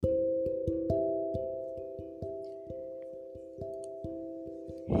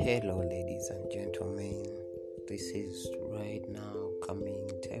Hello, ladies and gentlemen. This is right now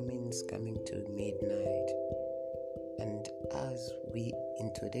timing's coming to midnight, and as we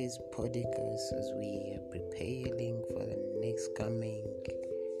in today's podcast, as we are preparing for the next coming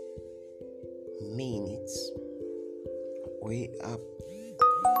minutes, we are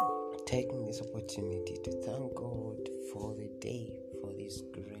taking this opportunity to thank God for the day, for this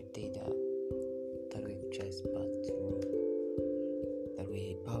great day that we've just passed through, that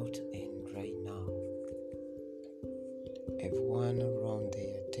we're about to end right now. Everyone around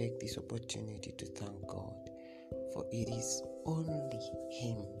there, take this opportunity to thank God, for it is only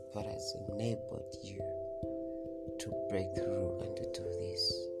Him that has enabled you to break through and to do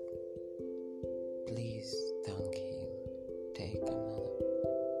this. Please